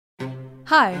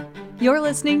Hi, you're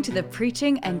listening to the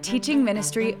preaching and teaching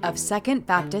ministry of Second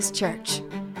Baptist Church.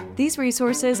 These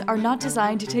resources are not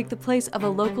designed to take the place of a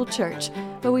local church,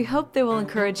 but we hope they will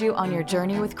encourage you on your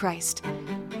journey with Christ.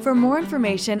 For more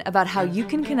information about how you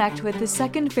can connect with the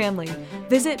Second family,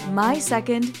 visit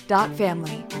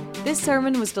mysecond.family. This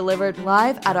sermon was delivered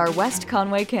live at our West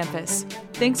Conway campus.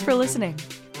 Thanks for listening.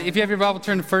 If you have your Bible,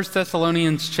 turn to 1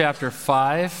 Thessalonians chapter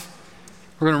 5.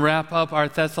 We're going to wrap up our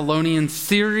Thessalonians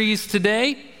series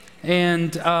today.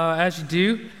 And as you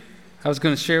do, I was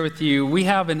going to share with you, we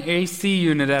have an AC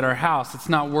unit at our house. It's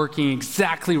not working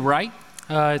exactly right.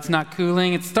 It's not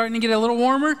cooling. It's starting to get a little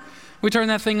warmer. We turn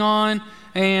that thing on,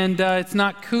 and it's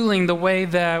not cooling the way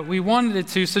that we wanted it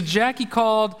to. So Jackie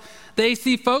called the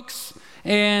AC folks,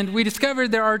 and we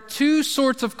discovered there are two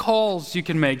sorts of calls you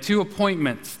can make, two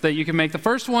appointments that you can make. The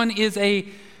first one is a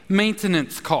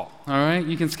maintenance call, all right?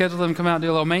 You can schedule them to come out and do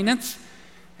a little maintenance,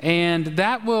 and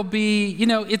that will be,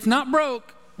 it's not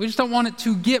broke. We just don't want it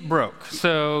to get broke.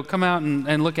 So come out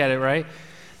and look at it, right?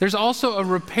 There's also a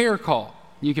repair call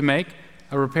you can make,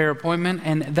 a repair appointment,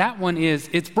 and that one is,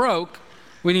 it's broke,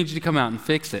 we need you to come out and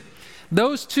fix it.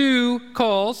 Those two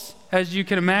calls, as you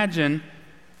can imagine,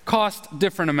 cost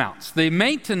different amounts. The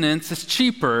maintenance is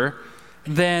cheaper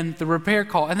than the repair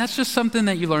call, and that's just something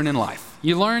that you learn in life.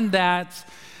 You learn that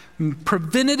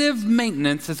preventative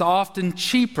maintenance is often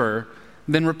cheaper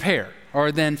than repair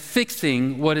or than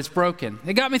fixing what is broken.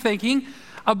 It got me thinking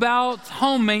about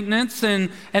home maintenance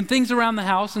and things around the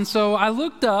house. And so I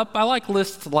looked up, I like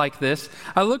lists like this,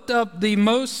 I looked up the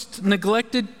most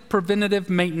neglected preventative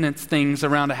maintenance things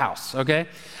around a house, okay?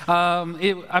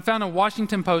 I found a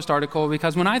Washington Post article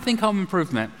because when I think home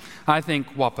improvement, I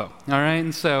think WAPO, all right?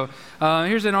 And so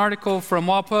here's an article from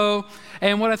WAPO.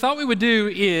 And what I thought we would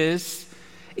do is,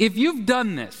 if you've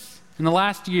done this in the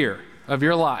last year of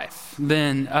your life,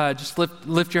 then just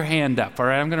lift your hand up, all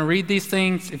right? I'm going to read these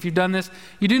things. If you've done this,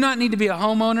 you do not need to be a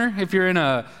homeowner. If you're in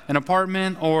an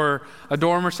apartment or a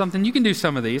dorm or something, you can do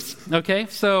some of these, okay?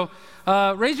 So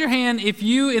raise your hand if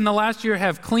you, in the last year,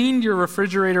 have cleaned your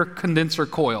refrigerator condenser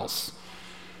coils.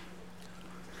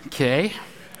 Okay.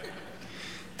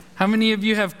 How many of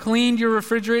you have cleaned your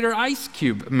refrigerator ice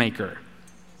cube maker?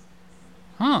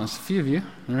 Oh, there's a few of you,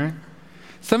 all right?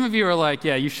 Some of you are like,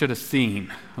 yeah, you should have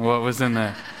seen what was in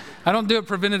there. I don't do it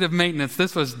preventative maintenance.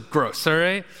 This was gross, all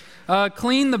right?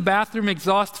 Clean the bathroom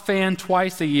exhaust fan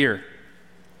twice a year.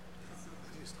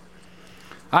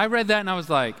 I read that and I was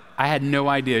like, I had no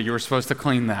idea you were supposed to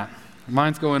clean that.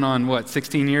 Mine's going on,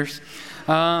 16 years?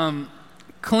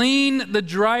 Clean the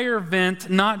dryer vent,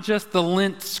 not just the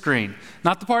lint screen.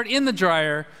 Not the part in the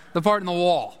dryer, the part in the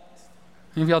wall.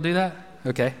 Any of y'all do that?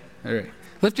 Okay, all right.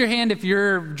 Lift your hand if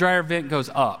your dryer vent goes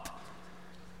up.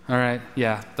 All right,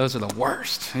 yeah, those are the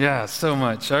worst. Yeah, so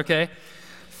much, okay.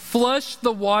 Flush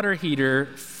the water heater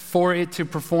for it to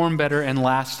perform better and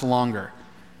last longer.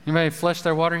 Anybody flush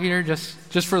their water heater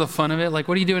just for the fun of it? Like,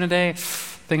 what are you doing today?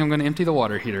 Think I'm gonna empty the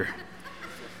water heater.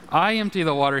 I empty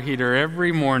the water heater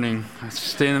every morning. I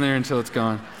stand in there until it's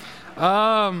gone.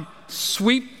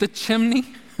 Sweep the chimney.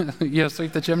 Yeah,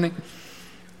 sweep the chimney.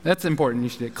 That's important, you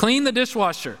should do it. Clean the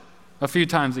dishwasher a few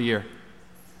times a year.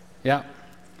 Yeah.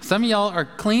 Some of y'all are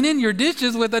cleaning your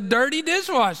dishes with a dirty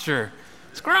dishwasher.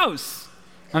 It's gross.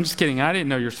 I'm just kidding. I didn't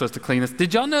know you were supposed to clean this.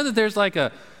 Did y'all know that there's like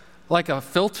a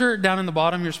filter down in the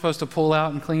bottom you're supposed to pull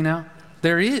out and clean out?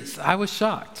 There is. I was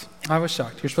shocked. You're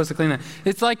supposed to clean that.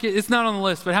 It's like, it's not on the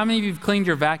list, but how many of you have cleaned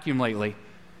your vacuum lately?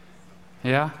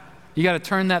 Yeah? You got to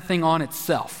turn that thing on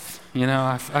itself.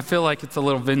 I feel like it's a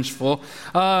little vengeful.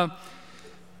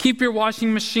 Keep your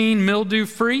washing machine mildew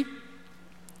free.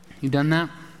 You done that?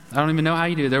 I don't even know how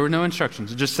you do it. There were no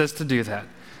instructions. It just says to do that.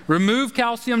 Remove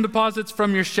calcium deposits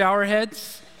from your shower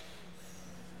heads.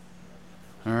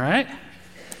 All right.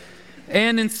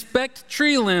 And inspect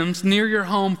tree limbs near your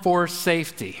home for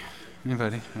safety.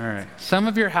 Anybody? All right. Some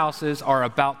of your houses are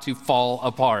about to fall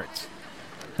apart.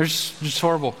 They're just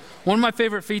horrible. One of my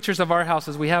favorite features of our house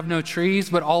is we have no trees,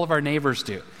 but all of our neighbors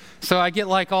do. So I get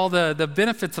like all the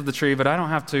benefits of the tree, but I don't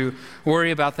have to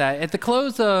worry about that. At the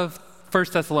close of 1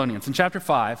 Thessalonians, in chapter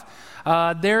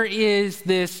 5, there is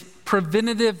this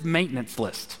preventative maintenance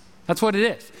list. That's what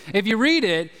it is. If you read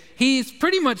it, he's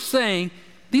pretty much saying,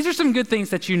 these are some good things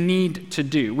that you need to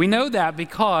do. We know that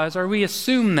we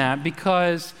assume that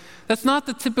because that's not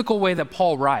the typical way that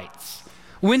Paul writes.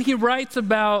 When he writes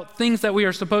about things that we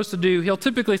are supposed to do, he'll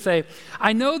typically say,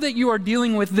 I know that you are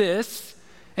dealing with this,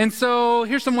 and so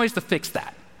here's some ways to fix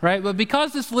that, right? But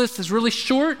because this list is really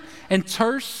short and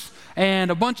terse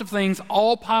and a bunch of things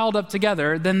all piled up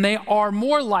together, then they are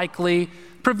more likely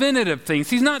preventative things.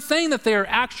 He's not saying that they are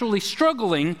actually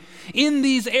struggling in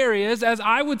these areas, as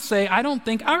I would say, I don't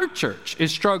think our church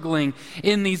is struggling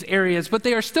in these areas, but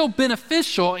they are still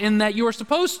beneficial in that you are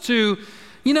supposed to,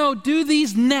 do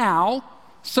these now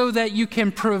so that you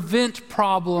can prevent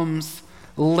problems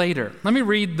later. Let me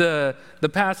read the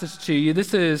passage to you.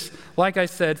 This is, like I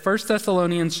said, 1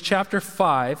 Thessalonians chapter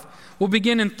 5. We'll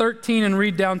begin in 13 and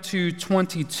read down to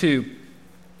 22.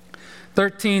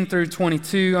 13 through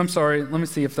 22, I'm sorry, let me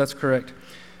see if that's correct.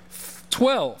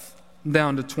 12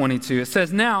 down to 22. It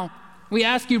says, "Now we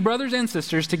ask you, brothers and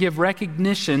sisters, to give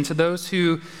recognition to those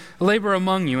who labor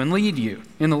among you and lead you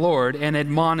in the Lord and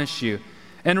admonish you,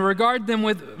 and regard them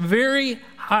very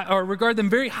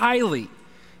highly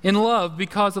in love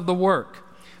because of the work.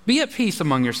 Be at peace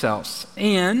among yourselves.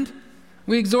 And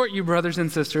we exhort you, brothers and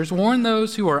sisters, warn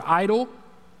those who are idle,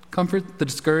 comfort the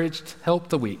discouraged, help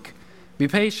the weak. Be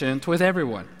patient with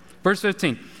everyone." Verse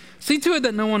 15, "See to it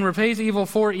that no one repays evil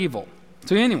for evil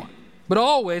to anyone, but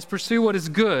always pursue what is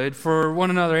good for one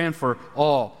another and for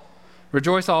all.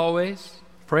 Rejoice always,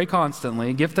 pray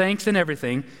constantly, give thanks in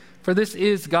everything, for this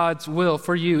is God's will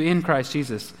for you in Christ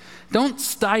Jesus. Don't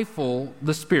stifle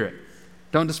the Spirit.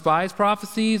 Don't despise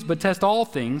prophecies, but test all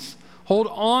things. Hold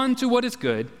on to what is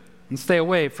good, and stay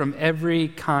away from every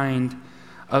kind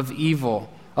of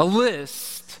evil." A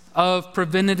list of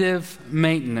preventative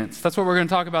maintenance. That's what we're going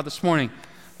to talk about this morning.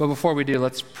 But before we do,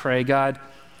 let's pray. God,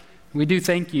 we do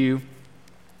thank you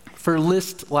for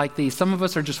lists like these. Some of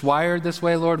us are just wired this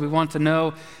way, Lord. We want to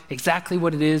know exactly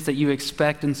what it is that you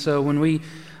expect. And so when we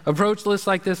approach lists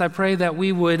like this, I pray that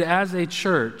we would, as a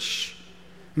church,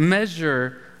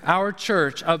 measure our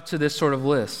church up to this sort of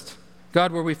list.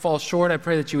 God, where we fall short, I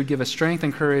pray that you would give us strength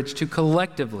and courage to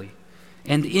collectively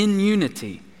and in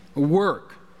unity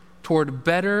work toward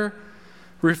better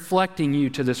reflecting you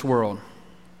to this world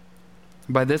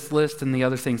by this list and the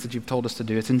other things that you've told us to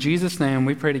do. It's in Jesus' name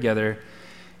we pray together.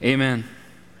 Amen.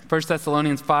 1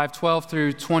 Thessalonians 5, 12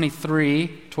 through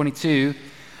 22,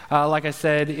 like I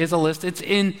said, is a list.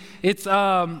 It's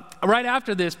right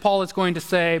after this, Paul is going to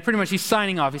say, pretty much he's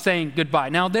signing off. He's saying goodbye.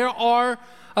 Now, there are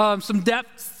some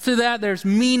depths to that. There's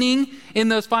meaning in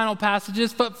those final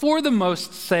passages. But for the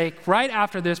most sake, right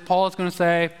after this, Paul is going to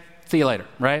say, see you later,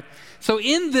 right? So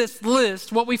in this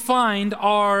list, what we find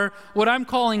are what I'm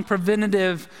calling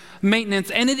preventative maintenance,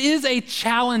 and it is a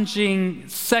challenging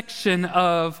section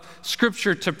of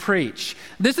Scripture to preach.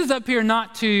 This is up here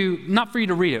not for you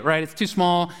to read it, right? It's too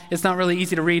small. It's not really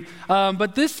easy to read.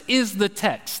 But this is the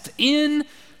text. In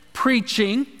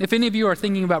preaching, if any of you are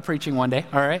thinking about preaching one day,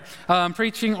 all right,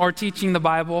 preaching or teaching the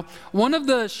Bible, one of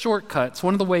the shortcuts,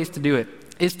 one of the ways to do it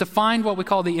is to find what we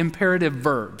call the imperative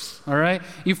verbs, all right?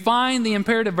 You find the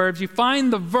imperative verbs, you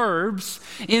find the verbs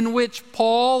in which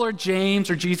Paul or James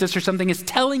or Jesus or something is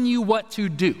telling you what to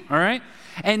do, all right?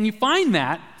 And you find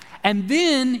that, and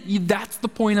then that's the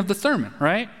point of the sermon,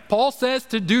 right? Paul says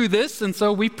to do this, and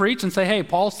so we preach and say, hey,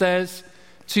 Paul says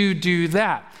to do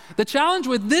that. The challenge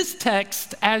with this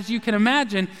text, as you can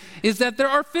imagine, is that there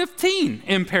are 15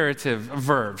 imperative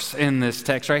verbs in this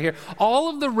text right here. All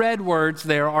of the red words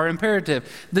there are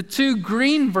imperative. The two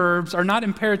green verbs are not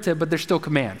imperative, but they're still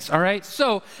commands, all right?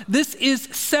 So this is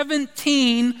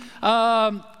 17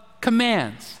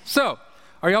 commands. So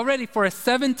are y'all ready for a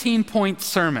 17-point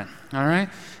sermon, all right?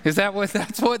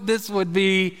 That's what this would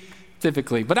be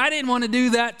typically. But I didn't want to do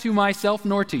that to myself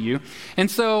nor to you.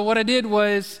 And so what I did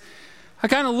was I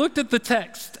kind of looked at the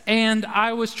text and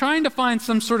I was trying to find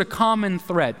some sort of common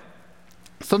thread,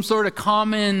 some sort of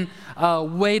common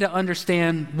way to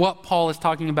understand what Paul is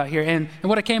talking about here. And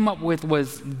what I came up with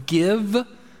was give,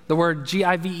 the word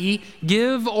G-I-V-E,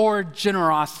 give or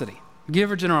generosity. Give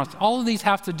or generosity. All of these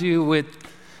have to do with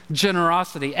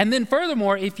generosity. And then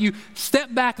furthermore, if you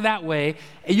step back that way,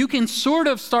 you can sort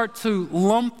of start to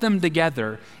lump them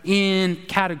together in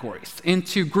categories,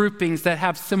 into groupings that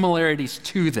have similarities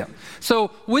to them.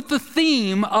 So with the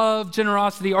theme of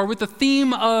generosity or with the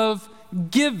theme of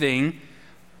giving,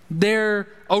 there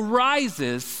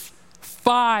arises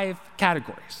 5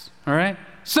 categories, all right?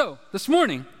 So this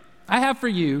morning, I have for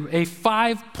you a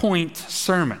 5-point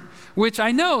sermon, which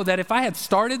I know that if I had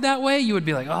started that way, you would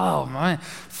be like, oh, my,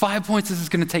 5 points, this is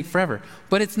going to take forever.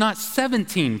 But it's not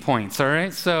 17 points, all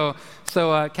right? So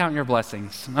count your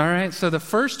blessings, all right? So the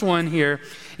first one here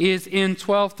is in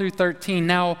 12 through 13.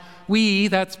 Now,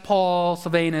 that's Paul,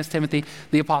 Silvanus, Timothy,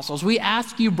 the apostles, we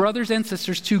ask you, brothers and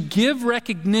sisters, to give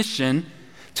recognition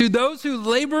to those who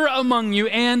labor among you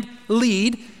and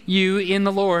lead you in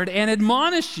the Lord and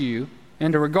admonish you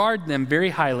and to regard them very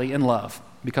highly in love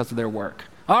because of their work.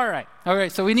 All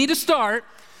right, so we need to start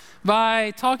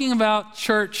by talking about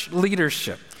church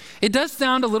leadership. It does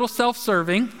sound a little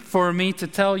self-serving for me to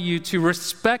tell you to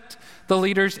respect the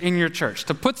leaders in your church,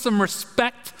 to put some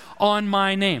respect on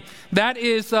my name. That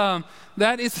is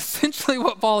essentially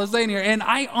what Paul is saying here. And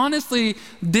I honestly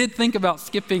did think about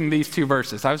skipping these two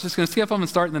verses. I was just going to skip them and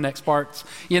start in the next parts,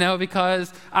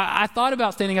 because I thought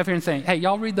about standing up here and saying, hey,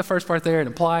 y'all read the first part there and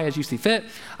apply as you see fit.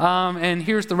 And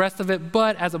here's the rest of it.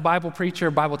 But as a Bible preacher,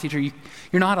 Bible teacher,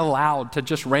 you're not allowed to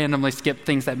just randomly skip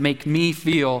things that make me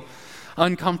feel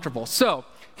uncomfortable. So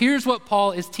here's what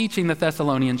Paul is teaching the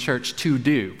Thessalonian church to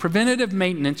do. Preventative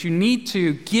maintenance, you need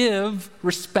to give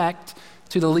respect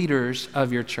to the leaders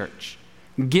of your church.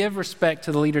 Give respect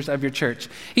to the leaders of your church.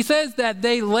 He says that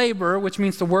they labor, which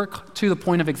means to work to the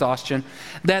point of exhaustion,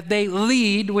 that they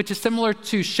lead, which is similar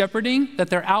to shepherding, that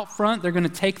they're out front, they're going to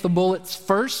take the bullets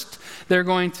first, they're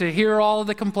going to hear all of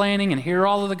the complaining and hear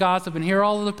all of the gossip and hear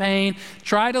all of the pain,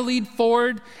 try to lead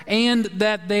forward, and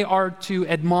that they are to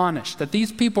admonish, that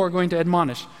these people are going to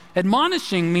admonish.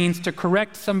 Admonishing means to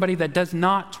correct somebody that does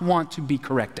not want to be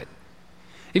corrected.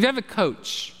 If you have a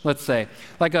coach, let's say,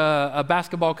 like a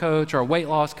basketball coach or a weight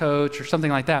loss coach or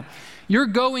something like that, you're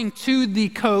going to the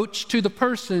coach, to the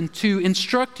person, to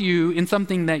instruct you in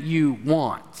something that you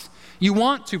want. You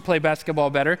want to play basketball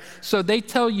better, so they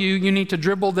tell you you need to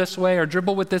dribble this way or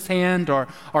dribble with this hand or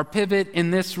pivot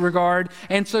in this regard,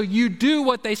 and so you do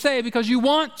what they say because you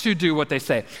want to do what they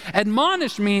say.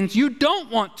 Admonish means you don't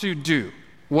want to do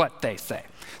what they say.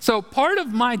 So part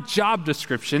of my job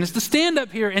description is to stand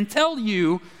up here and tell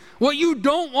you what you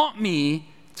don't want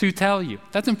me to tell you.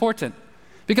 That's important.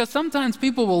 Because sometimes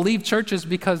people will leave churches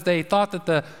because they thought that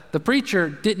the preacher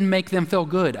didn't make them feel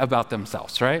good about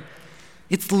themselves, right?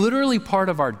 It's literally part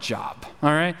of our job,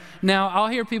 all right? Now, I'll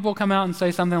hear people come out and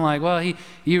say something like, well,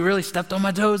 you really stepped on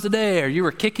my toes today, or you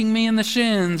were kicking me in the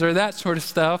shins, or that sort of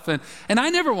stuff. And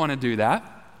I never want to do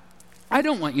that. I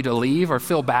don't want you to leave or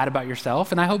feel bad about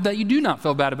yourself, and I hope that you do not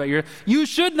feel bad about you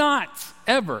should not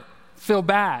ever feel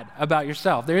bad about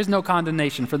yourself. There is no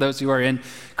condemnation for those who are in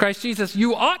Christ Jesus.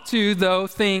 You ought to, though,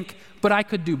 think, but I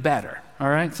could do better, all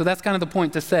right? So that's kind of the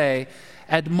point to say,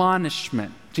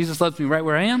 admonishment. Jesus loves me right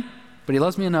where I am, but he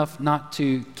loves me enough not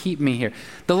to keep me here.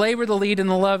 The labor, the lead, and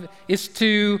the love is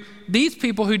to these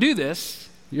people who do this,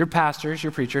 your pastors,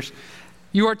 your preachers.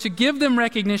 You are to give them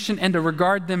recognition and to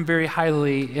regard them very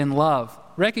highly in love.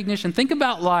 Recognition, think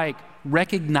about like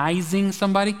recognizing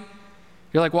somebody.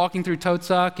 You're like walking through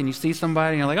Toadsuck and you see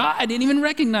somebody and you're like, oh, I didn't even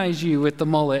recognize you with the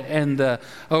mullet and the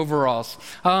overalls.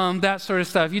 That sort of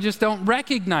stuff. You just don't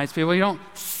recognize people. You don't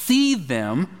see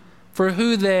them for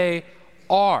who they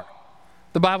are.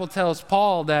 The Bible tells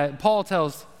Paul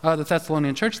tells the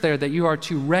Thessalonian church there that you are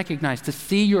to recognize, to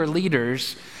see your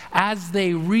leaders as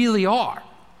they really are.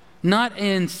 Not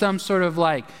in some sort of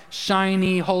like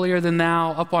shiny, holier than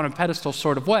thou, up on a pedestal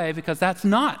sort of way, because that's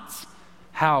not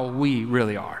how we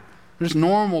really are. We're just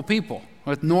normal people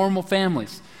with normal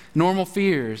families, normal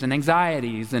fears and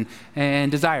anxieties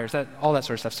and desires, all that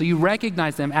sort of stuff. So you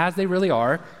recognize them as they really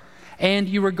are, and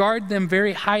you regard them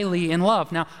very highly in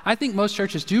love. Now, I think most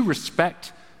churches do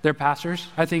respect their pastors.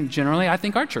 I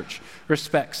think our church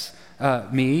respects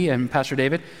me and Pastor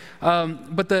David.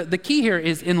 But the key here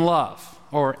is in love.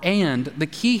 The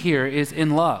key here is in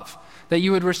love, that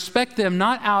you would respect them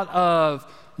not out of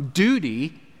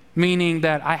duty, meaning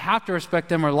that I have to respect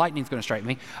them or lightning's going to strike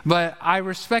me, but I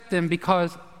respect them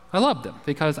because I love them,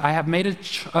 because I have made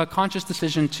a conscious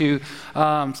decision to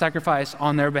sacrifice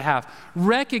on their behalf.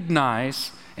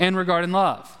 Recognize and regard and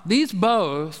love. These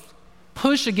both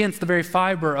push against the very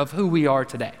fiber of who we are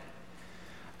today.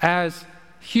 As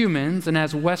humans and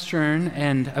as Western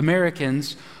and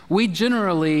Americans, we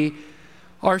generally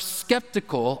are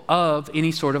skeptical of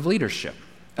any sort of leadership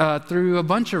through a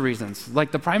bunch of reasons.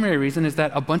 Like the primary reason is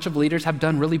that a bunch of leaders have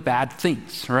done really bad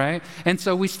things, right? And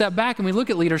so we step back and we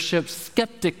look at leadership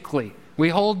skeptically. We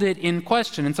hold it in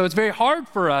question. And so it's very hard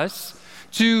for us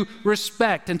to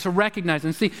respect and to recognize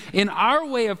and see. In our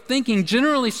way of thinking,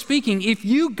 generally speaking, if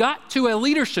you got to a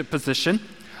leadership position,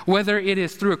 whether it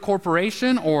is through a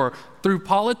corporation or through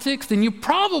politics, then you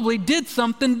probably did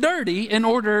something dirty in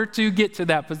order to get to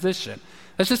that position.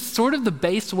 That's just sort of the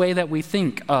base way that we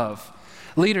think of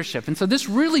leadership. And so this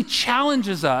really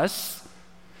challenges us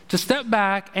to step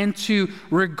back and to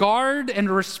regard and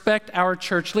respect our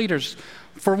church leaders.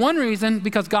 For one reason,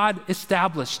 because God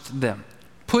established them,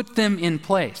 put them in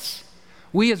place.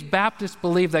 We as Baptists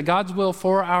believe that God's will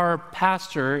for our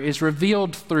pastor is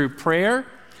revealed through prayer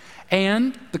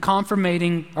and the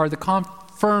confirming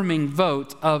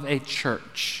vote of a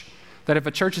church. That if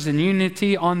a church is in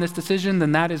unity on this decision,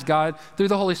 then that is God, through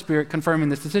the Holy Spirit, confirming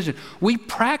this decision. We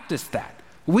practice that.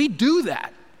 We do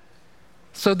that.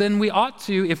 So then we ought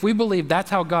to, if we believe that's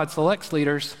how God selects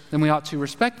leaders, then we ought to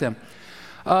respect them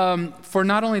for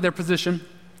not only their position,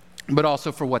 but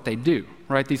also for what they do,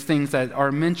 right? These things that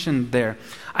are mentioned there.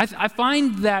 I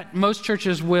find that most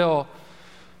churches will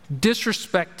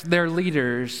disrespect their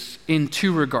leaders in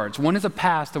two regards. One is a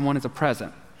past and one is a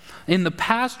present. In the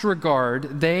past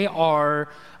regard, they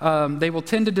will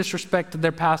tend to disrespect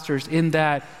their pastors in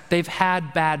that they've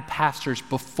had bad pastors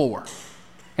before.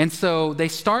 And so they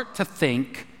start to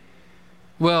think,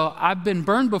 well, I've been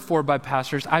burned before by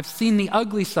pastors. I've seen the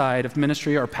ugly side of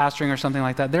ministry or pastoring or something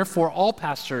like that. Therefore, all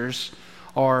pastors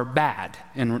are bad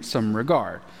in some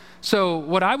regard. So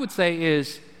what I would say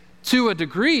is, to a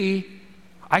degree,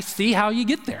 I see how you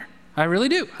get there. I really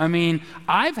do. I mean,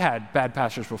 I've had bad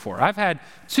pastors before. I've had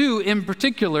two in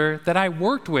particular that I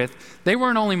worked with. They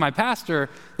weren't only my pastor,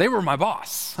 they were my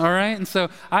boss, all right? And so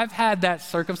I've had that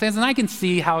circumstance, and I can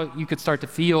see how you could start to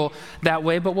feel that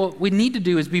way. But what we need to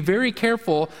do is be very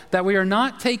careful that we are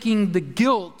not taking the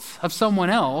guilt of someone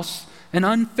else and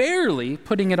unfairly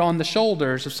putting it on the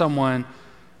shoulders of someone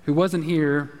who wasn't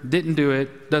here, didn't do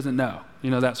it, doesn't know.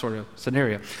 That sort of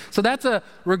scenario. So that's a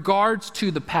regards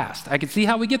to the past. I can see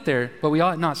how we get there, but we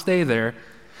ought not stay there.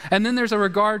 And then there's a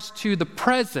regards to the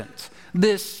present,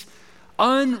 this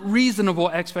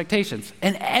unreasonable expectations.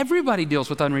 And everybody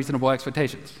deals with unreasonable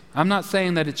expectations. I'm not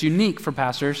saying that it's unique for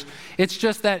pastors. It's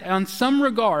just that on some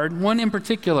regard, one in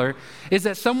particular, is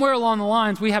that somewhere along the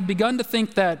lines, we have begun to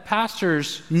think that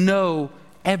pastors know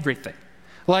everything.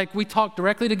 Like we talk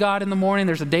directly to God in the morning.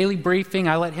 There's a daily briefing.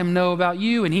 I let him know about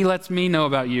you and he lets me know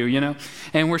about you,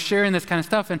 and we're sharing this kind of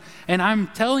stuff. And I'm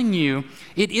telling you,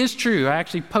 it is true. I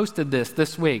actually posted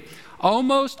this week.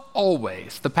 Almost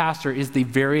always, the pastor is the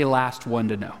very last one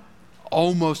to know.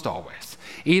 Almost always.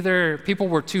 Either people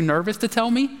were too nervous to tell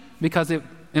me because it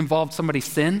involved somebody's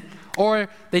sin, or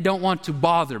they don't want to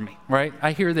bother me, right?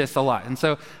 I hear this a lot. And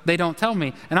so they don't tell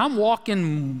me. And I'm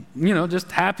walking,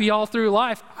 just happy all through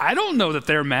life. I don't know that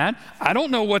they're mad. I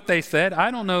don't know what they said.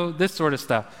 I don't know this sort of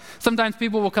stuff. Sometimes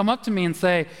people will come up to me and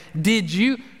say,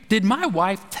 did my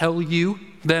wife tell you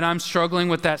that I'm struggling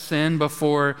with that sin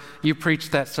before you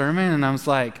preached that sermon? And I was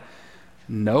like,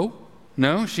 no,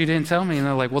 she didn't tell me. And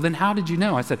they're like, well, then how did you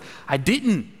know? I said, I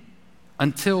didn't.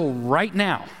 Until right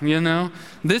now,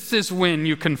 this is when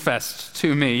you confessed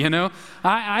to me,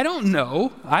 I don't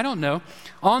know.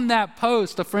 On that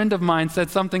post, a friend of mine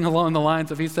said something along the lines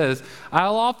of, he says,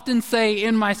 I'll often say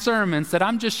in my sermons that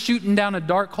I'm just shooting down a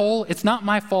dark hole. It's not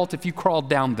my fault if you crawled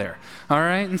down there, all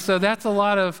right? And so that's a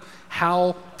lot of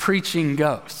how preaching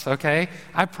goes, okay?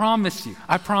 I promise you.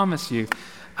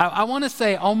 I want to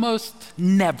say almost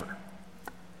never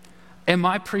am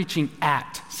I preaching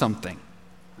at something.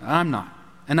 I'm not.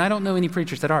 And I don't know any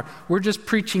preachers that are. We're just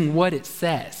preaching what it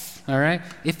says, all right?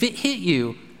 If it hit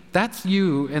you, that's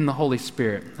you and the Holy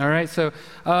Spirit, all right? So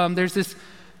there's this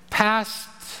past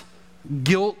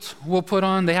guilt we'll put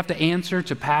on. They have to answer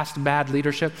to past bad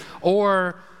leadership.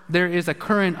 Or there is a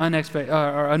current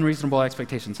unreasonable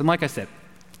expectations. And like I said,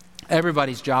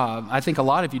 everybody's job, I think a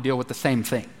lot of you deal with the same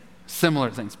thing, similar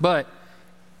things. But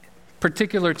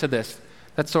particular to this,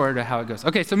 that's sort of how it goes.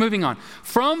 Okay, so moving on.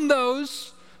 From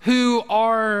those who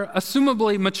are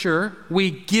assumably mature,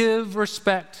 we give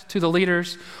respect to the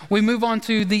leaders. We move on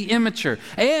to the immature.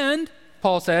 And,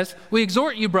 Paul says, we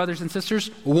exhort you, brothers and sisters,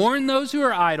 warn those who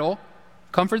are idle,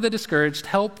 comfort the discouraged,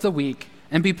 help the weak,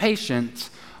 and be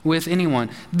patient with anyone.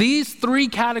 These three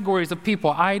categories of people,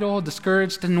 idle,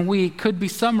 discouraged, and weak, could be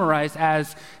summarized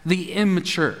as the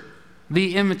immature.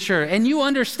 The immature. And you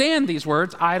understand these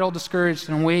words, idle, discouraged,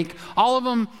 and weak. All of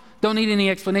them don't need any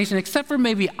explanation except for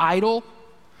maybe idle.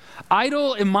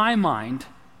 Idle, in my mind,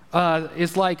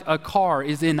 is like a car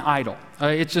is in idle.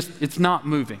 It's not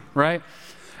moving, right?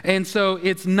 And so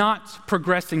it's not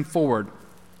progressing forward.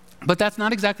 But that's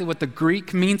not exactly what the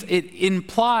Greek means. It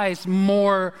implies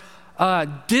more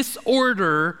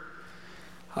disorder,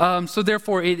 so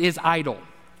therefore it is idle.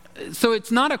 So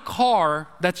it's not a car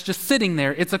that's just sitting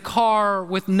there. It's a car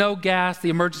with no gas, the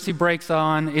emergency brake's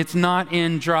on, it's not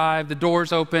in drive, the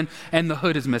door's open, and the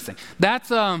hood is missing.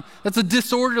 That's a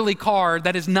disorderly car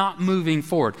that is not moving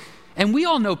forward. And we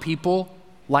all know people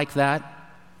like that.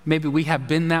 Maybe we have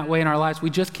been that way in our lives. We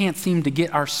just can't seem to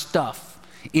get our stuff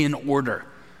in order.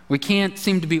 We can't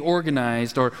seem to be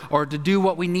organized or to do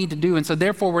what we need to do, and so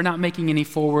therefore we're not making any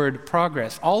forward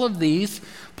progress. All of these,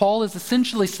 Paul is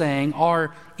essentially saying,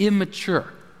 are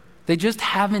immature. They just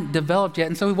haven't developed yet.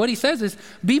 And so what he says is,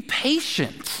 be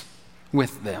patient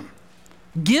with them.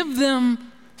 Give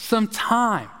them some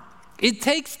time. It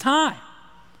takes time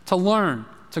to learn,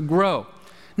 to grow.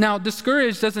 Now,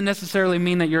 discouraged doesn't necessarily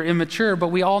mean that you're immature, but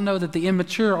we all know that the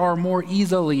immature are more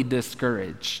easily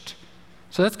discouraged.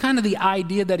 So that's kind of the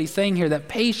idea that he's saying here, that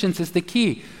patience is the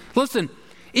key. Listen,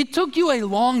 it took you a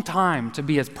long time to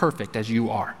be as perfect as you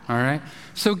are, all right?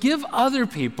 So give other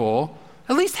people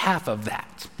at least half of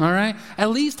that, all right?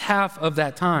 At least half of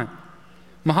that time.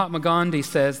 Mahatma Gandhi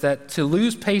says that to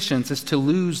lose patience is to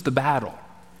lose the battle.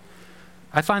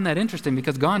 I find that interesting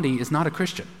because Gandhi is not a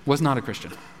Christian, was not a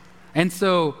Christian. And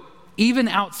so even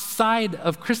outside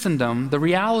of Christendom, the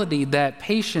reality that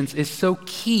patience is so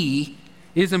key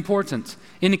is important.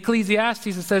 In Ecclesiastes,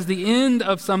 it says the end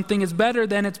of something is better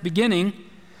than its beginning.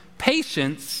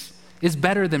 Patience is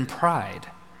better than pride.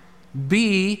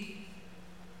 Be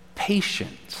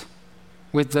patient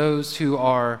with those who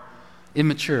are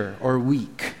immature or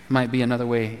weak, might be another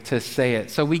way to say it.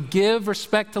 So we give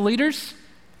respect to leaders.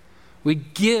 We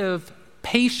give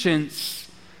patience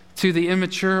to the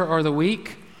immature or the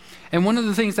weak. And one of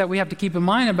the things that we have to keep in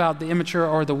mind about the immature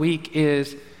or the weak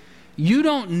is you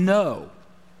don't know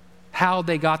how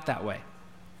they got that way.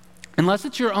 Unless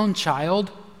it's your own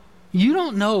child, you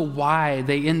don't know why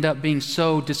they end up being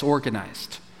so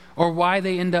disorganized, or why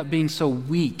they end up being so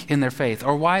weak in their faith,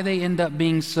 or why they end up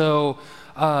being so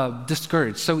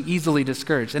discouraged, so easily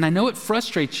discouraged. And I know it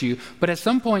frustrates you, but at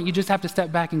some point you just have to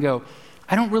step back and go,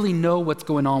 I don't really know what's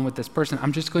going on with this person.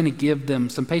 I'm just going to give them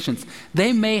some patience.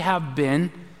 They may have been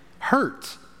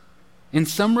hurt in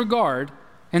some regard,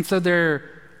 and so they're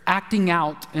acting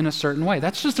out in a certain way.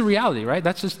 That's just the reality, right?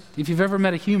 That's just, if you've ever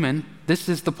met a human, this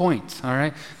is the point, all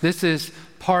right? This is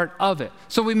part of it.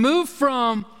 So we move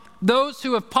from those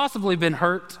who have possibly been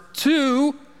hurt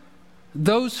to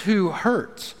those who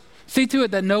hurt. See to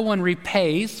it that no one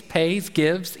repays,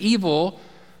 gives evil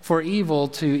for evil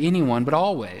to anyone, but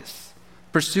always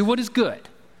pursue what is good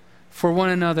for one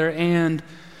another and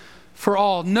for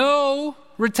all. No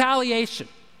retaliation.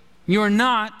 You're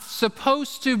not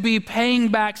supposed to be paying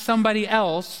back somebody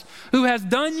else who has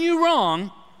done you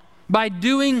wrong by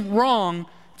doing wrong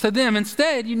to them.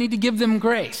 Instead, you need to give them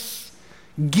grace.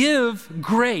 Give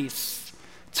grace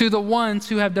to the ones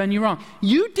who have done you wrong.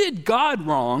 You did God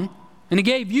wrong, and He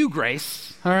gave you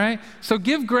grace, all right? So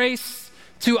give grace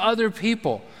to other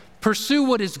people. Pursue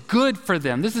what is good for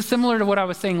them. This is similar to what I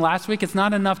was saying last week. It's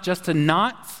not enough just to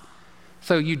not.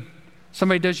 So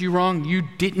somebody does you wrong, you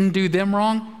didn't do them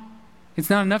wrong. It's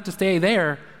not enough to stay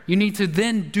there. You need to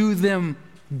then do them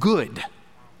good.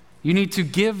 You need to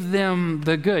give them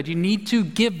the good. You need to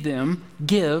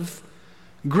give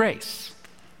grace.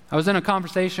 I was in a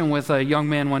conversation with a young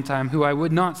man one time who I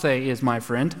would not say is my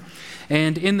friend.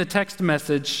 And in the text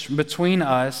message between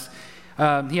us,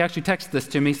 he actually texted this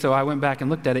to me, so I went back and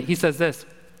looked at it. He says this: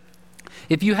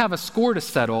 if you have a score to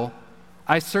settle,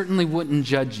 I certainly wouldn't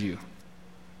judge you.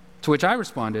 To which I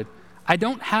responded, I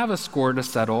don't have a score to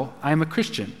settle. I am a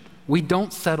Christian. We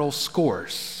don't settle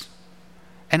scores.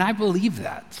 And I believe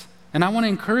that. And I want to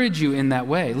encourage you in that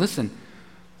way. Listen,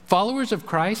 followers of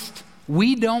Christ,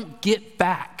 we don't get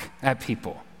back at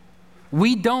people.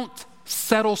 We don't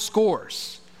settle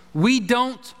scores. We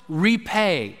don't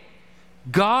repay.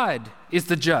 God is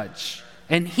the judge,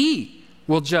 and He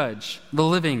will judge the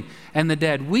living and the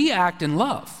dead. We act in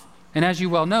love. And as you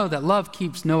well know, that love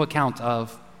keeps no account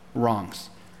of wrongs.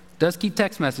 Does keep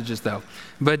text messages though,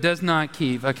 but does not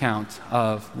keep account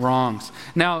of wrongs.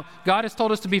 Now, God has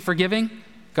told us to be forgiving.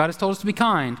 God has told us to be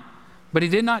kind, but He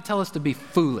did not tell us to be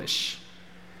foolish.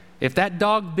 If that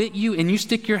dog bit you and you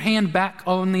stick your hand back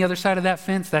on the other side of that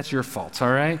fence, that's your fault,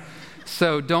 all right?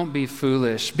 So don't be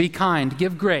foolish. Be kind.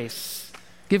 Give grace.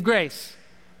 Give grace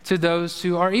to those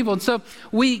who are evil. And so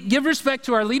we give respect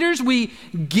to our leaders. We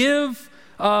give,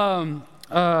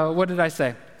 what did I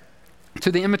say?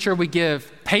 To the immature, we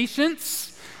give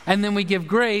patience, and then we give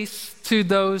grace to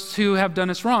those who have done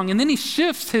us wrong. And then he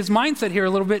shifts his mindset here a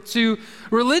little bit to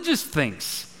religious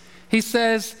things. He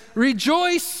says,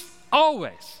 rejoice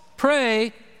always,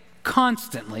 pray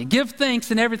constantly, give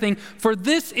thanks in everything, for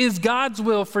this is God's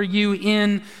will for you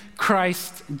in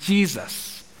Christ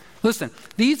Jesus. Listen,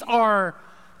 these are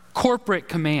corporate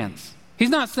commands.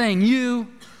 He's not saying you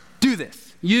do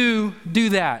this, you do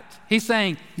that. He's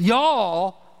saying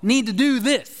y'all need to do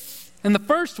this. And the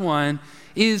first one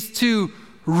is to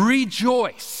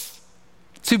rejoice,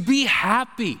 to be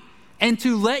happy, and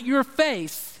to let your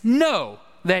face know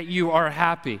that you are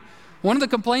happy. One of the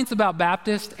complaints about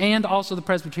Baptists and also the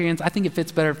Presbyterians, I think it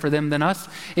fits better for them than us,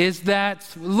 is that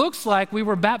it looks like we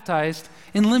were baptized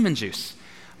in lemon juice.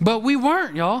 But we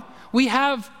weren't, y'all. We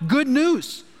have good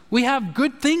news. We have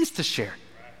good things to share.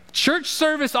 Church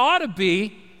service ought to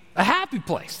be a happy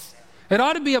place. It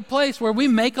ought to be a place where we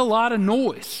make a lot of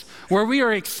noise, where we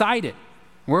are excited.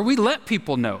 where we let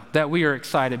people know that we are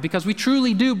excited because we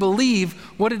truly do believe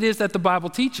what it is that the Bible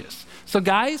teaches. So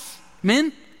guys,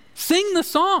 men, sing the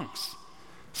songs.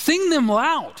 Sing them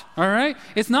loud, all right?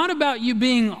 It's not about you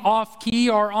being off key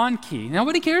or on key.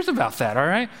 Nobody cares about that, all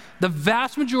right? The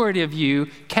vast majority of you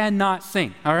cannot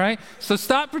sing, all right? So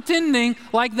stop pretending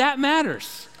like that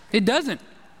matters. It doesn't.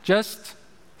 Just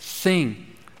sing.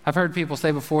 I've heard people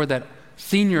say before that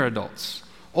senior adults,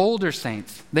 older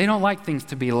saints, they don't like things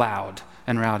to be loud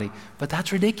and rowdy, but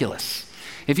that's ridiculous.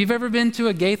 If you've ever been to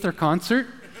a Gaither concert,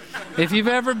 if you've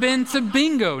ever been to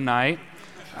bingo night,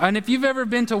 and if you've ever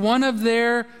been to one of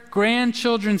their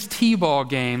grandchildren's t-ball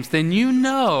games, then you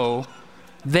know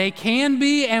they can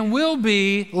be and will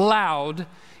be loud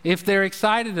if they're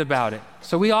excited about it.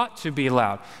 So we ought to be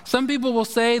loud. Some people will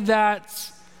say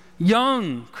that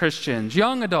young Christians,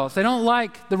 young adults, they don't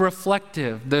like the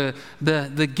reflective,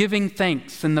 the giving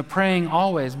thanks and the praying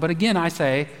always. But again, I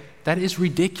say that is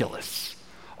ridiculous.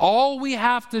 All we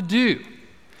have to do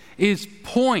is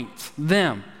point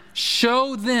them,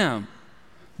 show them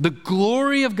the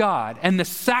glory of God and the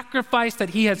sacrifice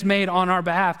that He has made on our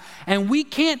behalf. And we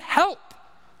can't help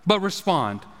but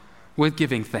respond with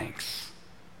giving thanks.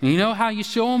 And you know how you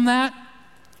show them that?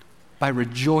 By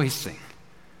rejoicing,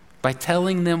 by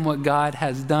telling them what God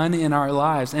has done in our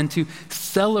lives and to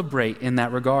celebrate in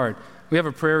that regard. We have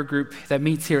a prayer group that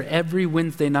meets here every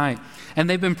Wednesday night, and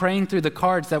they've been praying through the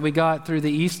cards that we got through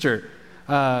the Easter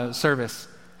service,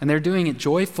 and they're doing it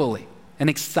joyfully and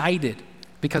excited.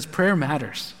 Because prayer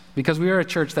matters. Because we are a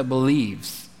church that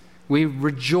believes. We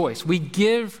rejoice. We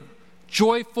give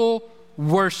joyful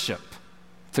worship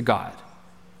to God.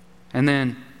 And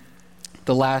then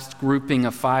the last grouping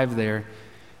of 5 there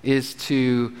is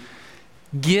to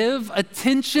give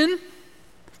attention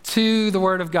to the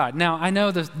Word of God. Now, I know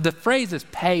the phrase is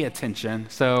pay attention.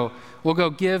 So we'll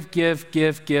go give,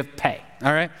 pay.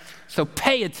 All right? So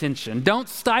pay attention. Don't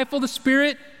stifle the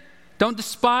Spirit. Don't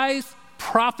despise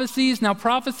prophecies. Now,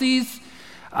 prophecies,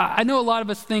 I know a lot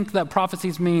of us think that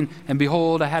prophecies mean, and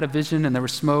behold, I had a vision and there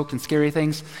was smoke and scary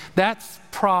things. That's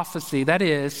prophecy, that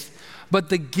is. But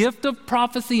the gift of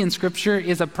prophecy in Scripture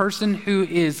is a person who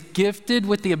is gifted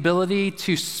with the ability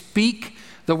to speak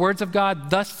the words of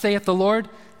God, thus saith the Lord.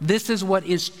 This is what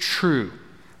is true.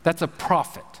 That's a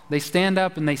prophet. They stand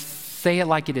up and they say it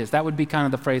like it is. That would be kind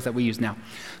of the phrase that we use now.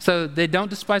 So they don't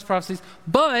despise prophecies,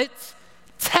 but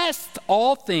test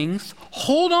all things,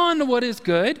 hold on to what is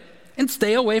good, and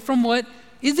stay away from what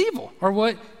is evil, or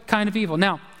what kind of evil.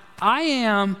 Now, I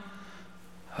am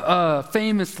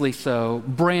famously so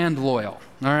brand loyal,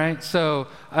 all right? So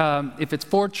if it's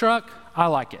Ford truck, I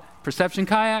like it. Perception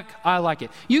kayak, I like it.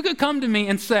 You could come to me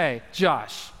and say,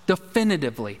 Josh,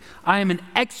 definitively, I am an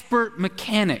expert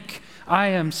mechanic. I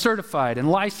am certified and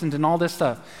licensed and all this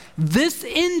stuff. This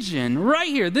engine right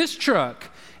here, this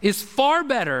truck, is far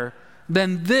better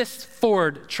than this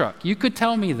Ford truck. You could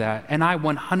tell me that, and I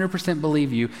 100%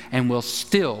 believe you and will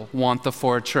still want the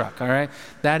Ford truck, all right?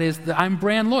 That is, I'm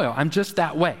brand loyal. I'm just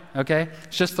that way, okay?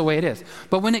 It's just the way it is.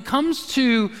 But when it comes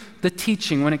to the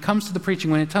teaching, when it comes to the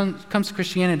preaching, when it comes to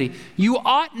Christianity, you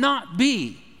ought not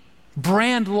be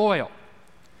brand loyal.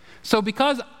 So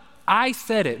because I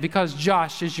said it, because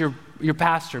Josh is your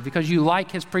pastor, because you like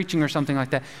his preaching or something like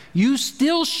that, you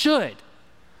still should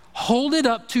hold it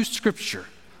up to Scripture.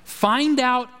 Find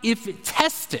out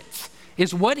test it.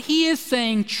 Is what he is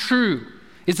saying true?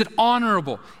 Is it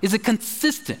honorable? Is it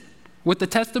consistent with the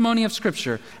testimony of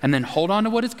Scripture? And then hold on to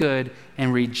what is good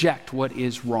and reject what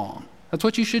is wrong. That's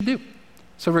what you should do.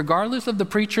 So regardless of the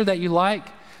preacher that you like,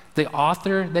 the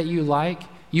author that you like,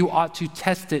 you ought to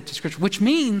test it to Scripture, which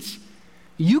means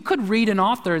you could read an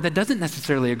author that doesn't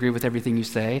necessarily agree with everything you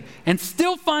say and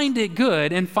still find it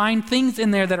good and find things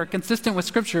in there that are consistent with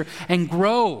Scripture and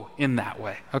grow in that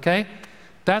way, okay?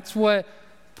 That's what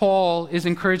Paul is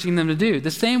encouraging them to do. The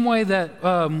same way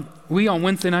that we on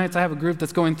Wednesday nights, I have a group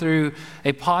that's going through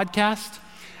a podcast,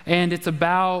 and it's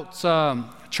about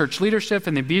church leadership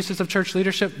and the abuses of church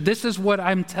leadership. This is what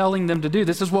I'm telling them to do.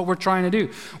 This is what we're trying to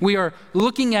do. We are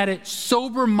looking at it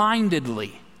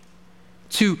sober-mindedly,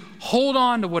 to hold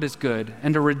on to what is good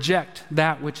and to reject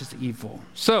that which is evil.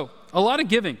 So, a lot of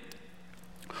giving.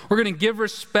 We're going to give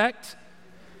respect.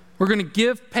 We're going to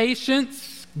give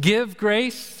patience, give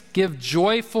grace, give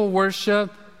joyful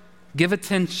worship, give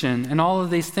attention. And all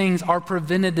of these things are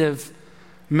preventative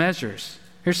measures.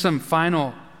 Here's some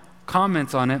final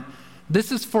comments on it.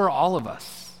 This is for all of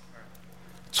us.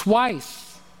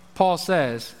 Twice, Paul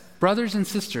says, brothers and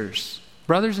sisters,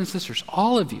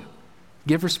 all of you,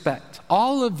 give respect.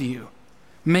 All of you,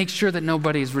 make sure that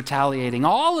nobody is retaliating.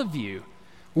 All of you,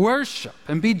 worship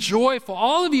and be joyful.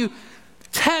 All of you,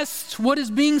 Test what is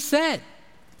being said.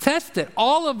 Test it.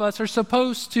 All of us are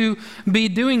supposed to be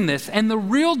doing this. And the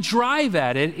real drive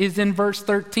at it is in verse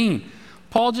 13.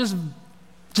 Paul just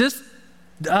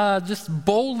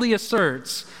boldly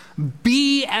asserts,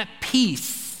 be at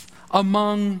peace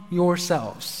among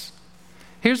yourselves.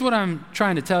 Here's what I'm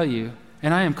trying to tell you,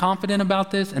 and I am confident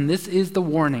about this, and this is the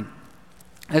warning.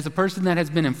 As a person that has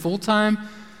been in full-time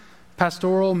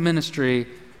pastoral ministry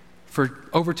for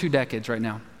over 2 decades right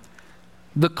now,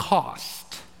 the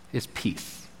cost is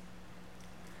peace.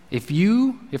 If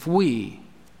we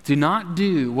do not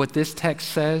do what this text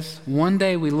says, one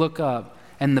day we look up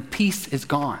and the peace is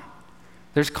gone.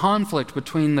 There's conflict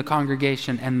between the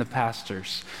congregation and the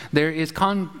pastors. There is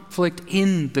conflict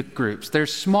in the groups.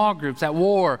 There's small groups at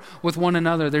war with one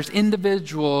another. There's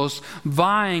individuals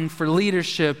vying for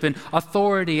leadership and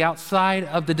authority outside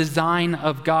of the design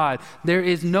of God. There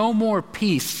is no more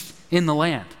peace in the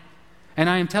land. And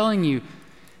I am telling you,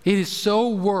 it is so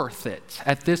worth it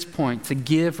at this point to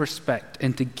give respect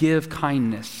and to give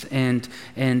kindness and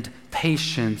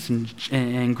patience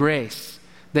and grace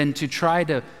than to try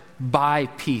to buy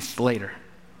peace later.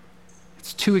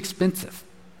 It's too expensive.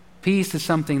 Peace is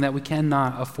something that we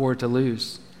cannot afford to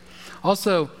lose.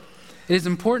 Also, it is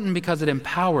important because it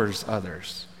empowers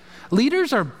others.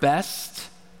 Leaders are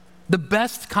the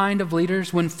best kind of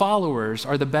leaders when followers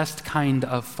are the best kind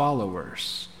of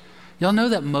followers. Y'all know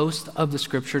that most of the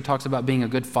scripture talks about being a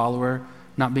good follower,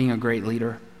 not being a great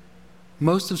leader.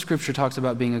 Most of scripture talks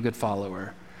about being a good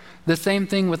follower. The same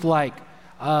thing with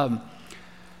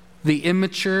the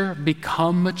immature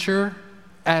become mature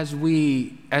as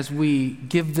we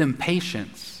give them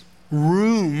patience,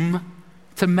 room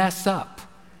to mess up,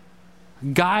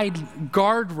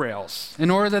 guardrails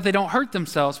in order that they don't hurt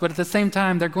themselves, but at the same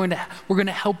time we're going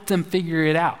to help them figure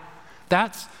it out.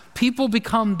 People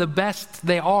become the best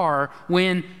they are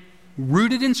when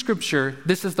rooted in Scripture.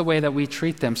 This is the way that we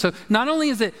treat them. So not only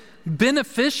is it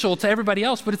beneficial to everybody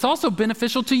else, but it's also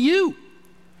beneficial to you.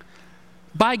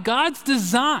 By God's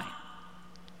design,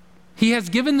 He has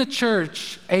given the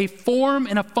church a form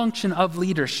and a function of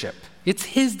leadership. It's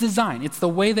His design. It's the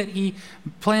way that He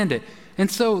planned it.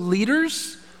 And so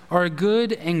leaders are a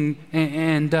good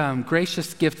and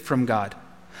gracious gift from God.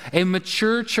 A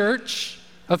mature church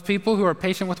of people who are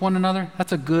patient with one another,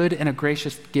 that's a good and a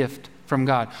gracious gift from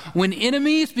God. When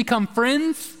enemies become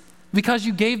friends because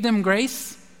you gave them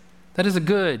grace, that is a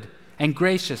good and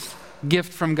gracious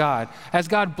gift from God. As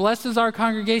God blesses our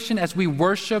congregation, as we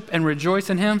worship and rejoice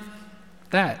in Him,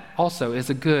 that also is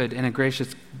a good and a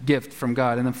gracious gift from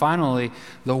God. And then finally,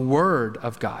 the Word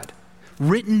of God,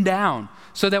 written down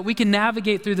so that we can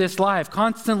navigate through this life,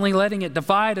 constantly letting it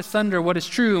divide asunder what is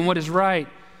true and what is right,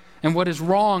 and what is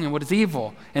wrong and what is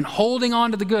evil, and holding on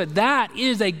to the good. That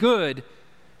is a good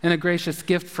and a gracious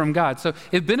gift from God. So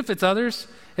it benefits others,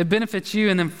 it benefits you,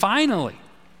 and then finally,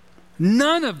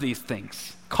 none of these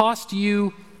things cost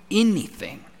you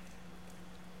anything.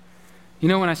 You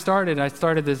know, when I started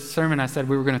this sermon, I said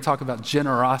we were going to talk about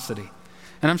generosity.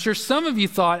 And I'm sure some of you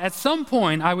thought at some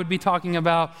point I would be talking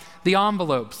about the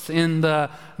envelopes in the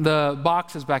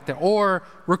boxes back there, or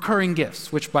recurring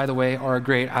gifts, which, by the way, are a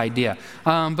great idea.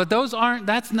 But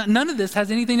none of this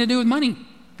has anything to do with money.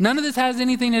 None of this has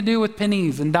anything to do with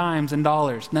pennies and dimes and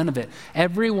dollars. None of it.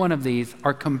 Every one of these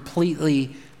are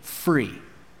completely free.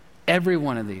 Every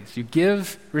one of these. You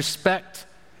give respect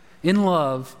in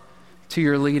love to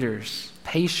your leaders,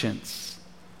 patience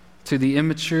to the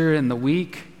immature and the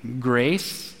weak,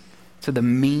 grace to the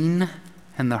mean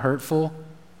and the hurtful,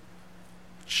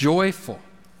 joyful,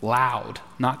 loud,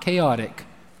 not chaotic,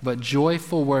 but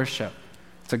joyful worship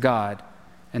to God,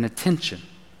 and attention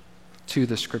to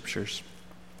the Scriptures.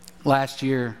 Last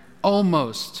year,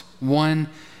 almost 1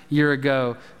 year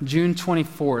ago, June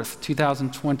 24th,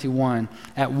 2021,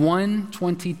 at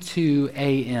 1:22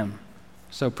 a.m.,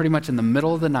 so pretty much in the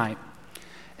middle of the night,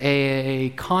 a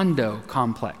condo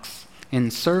complex in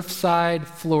Surfside,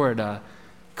 Florida,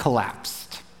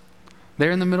 collapsed.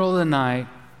 There in the middle of the night,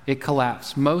 it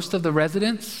collapsed. Most of the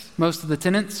residents, most of the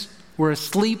tenants were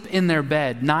asleep in their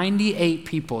bed. 98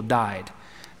 people died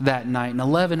that night, and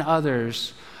 11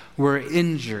 others were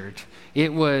injured.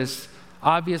 It was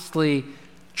obviously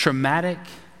traumatic.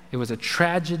 It was a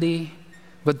tragedy.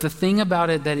 But the thing about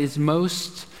it that is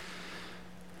most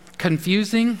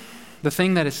confusing, the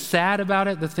thing that is sad about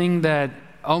it, the thing that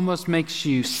almost makes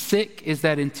you sick, is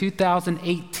that in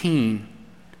 2018,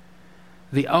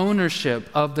 the ownership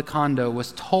of the condo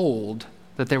was told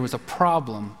that there was a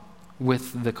problem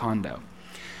with the condo.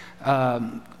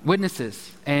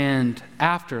 witnesses, and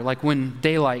after, like when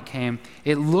daylight came,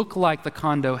 it looked like the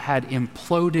condo had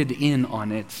imploded in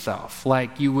on itself,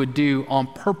 like you would do on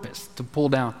purpose to pull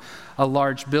down a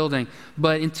large building.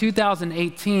 But in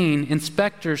 2018,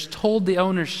 inspectors told the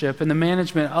ownership and the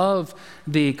management of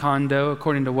the condo,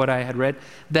 according to what I had read,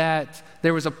 that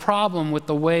there was a problem with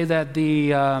the way that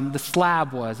the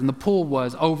slab was and the pool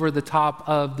was over the top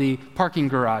of the parking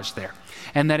garage there,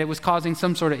 and that it was causing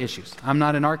some sort of issues. I'm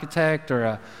not an architect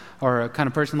or a kind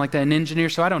of person like that, an engineer,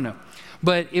 so I don't know.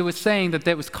 But it was saying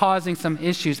that was causing some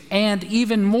issues. And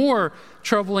even more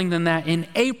troubling than that, in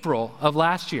April of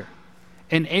last year,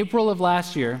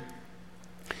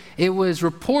 it was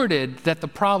reported that the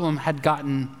problem had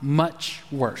gotten much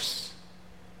worse.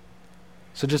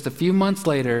 So just a few months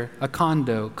later, a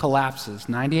condo collapses,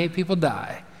 98 people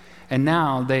die, and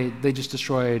now they just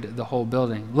destroyed the whole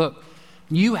building. Look,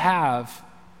 you have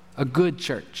a good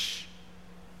church.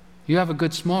 You have a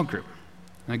good small group,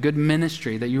 a good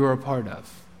ministry that you are a part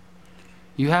of.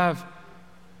 You have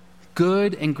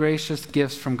good and gracious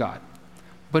gifts from God.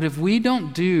 But if we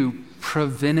don't do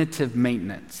preventative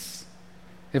maintenance,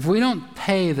 if we don't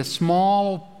pay the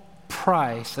small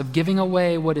price of giving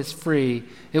away what is free,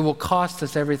 it will cost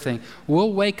us everything.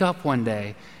 We'll wake up one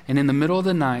day, and in the middle of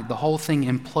the night, the whole thing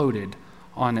imploded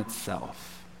on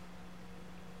itself.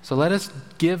 So let us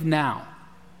give now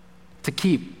to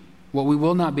keep what we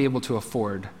will not be able to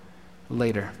afford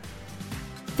later.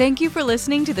 Thank you for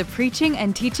listening to the preaching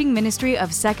and teaching ministry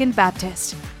of Second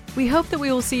Baptist. We hope that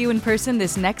we will see you in person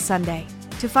this next Sunday.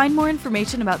 To find more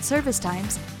information about service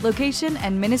times, location,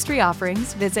 and ministry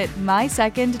offerings, visit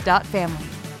mysecond.family.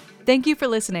 Thank you for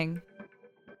listening.